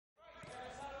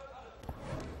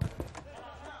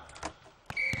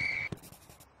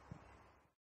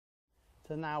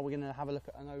So now we're going to have a look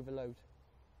at an overload.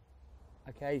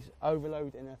 Okay, so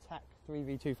overload in attack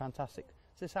 3v2, fantastic.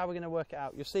 So this is how we're going to work it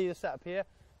out. You'll see the setup here.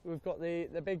 We've got the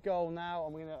big goal now,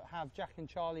 and we're going to have Jack and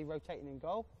Charlie rotating in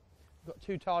goal. We've got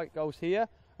 2 target goals here,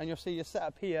 and you'll see your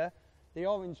setup here. The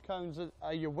orange cones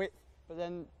are your width, but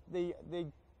then the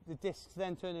discs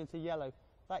then turn into yellow.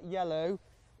 That yellow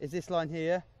is this line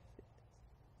here,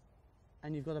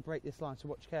 and you've got to break this line, so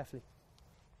watch carefully.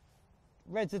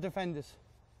 Reds are defenders.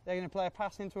 They're going to play a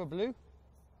pass into a blue,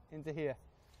 into here.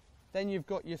 Then you've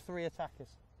got your 3 attackers.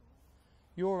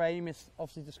 Your aim is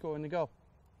obviously to score in the goal.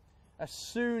 As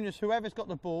soon as whoever's got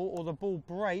the ball, or the ball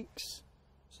breaks,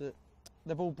 so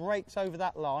the ball breaks over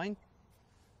that line,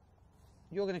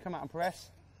 you're going to come out and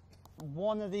press.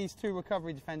 One of these 2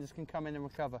 recovery defenders can come in and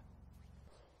recover.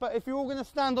 But if you're all going to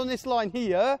stand on this line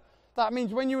here, that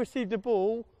means when you receive the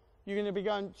ball, you're going to be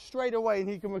going straight away and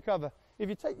he can recover. If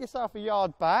you take yourself a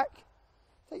yard back,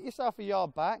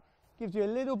 gives you a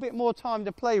little bit more time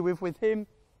to play with him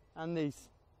and these.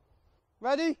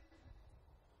 Ready?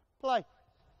 Play.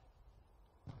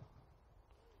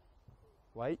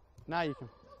 Wait, now you can.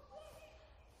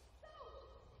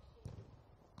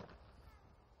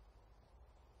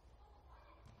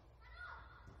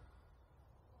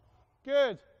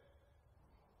 Good.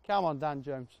 Come on, Dan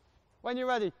Jones. When you're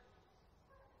ready.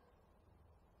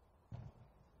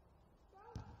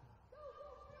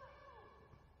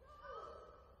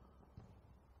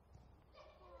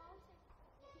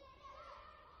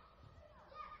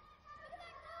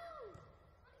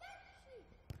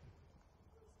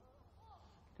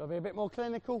 Got to be a bit more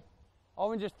clinical.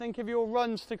 Owen, just think of your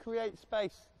runs to create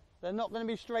space. They're not going to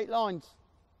be straight lines.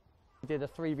 We did a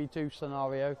 3v2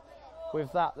 scenario.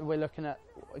 With that, we're looking at,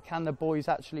 can the boys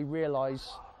actually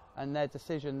realise and their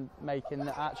decision making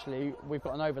that actually we've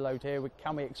got an overload here,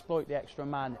 can we exploit the extra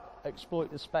man,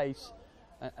 exploit the space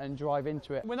and drive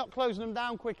into it. We're not closing them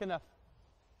down quick enough.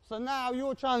 So now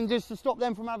your challenge is to stop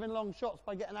them from having long shots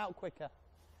by getting out quicker.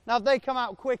 Now if they come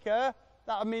out quicker,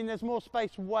 that would mean there's more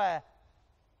space where?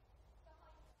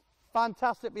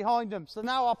 Fantastic, behind them. So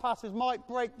now our passes might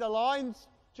break the lines.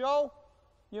 Joel,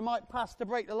 you might pass to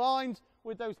break the lines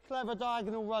with those clever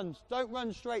diagonal runs. Don't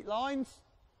run straight lines,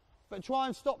 but try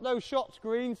and stop those shot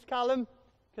screens, Callum,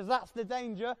 because that's the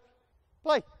danger.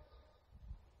 Play.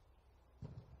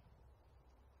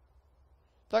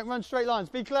 Don't run straight lines.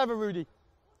 Be clever, Rudy.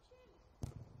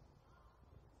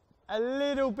 A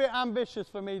little bit ambitious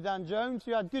for me, Dan Jones.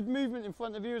 You had good movement in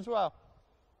front of you as well.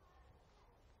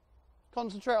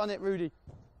 Concentrate on it, Rudy.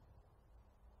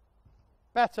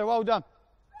 Better, well done.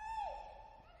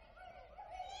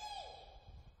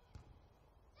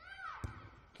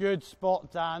 Good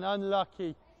spot, Dan,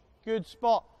 unlucky. Good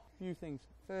spot. A few things.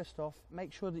 First off,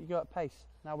 make sure that you go at pace.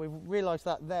 Now we've realised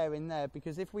that there in there,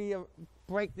 because if we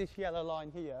break this yellow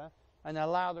line here and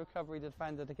allow the recovery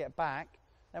defender to get back,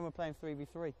 then we're playing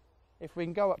 3v3. If we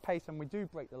can go at pace and we do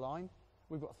break the line,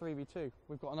 we've got 3v2.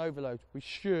 We've got an overload. We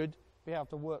should be able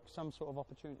to work some sort of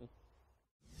opportunity.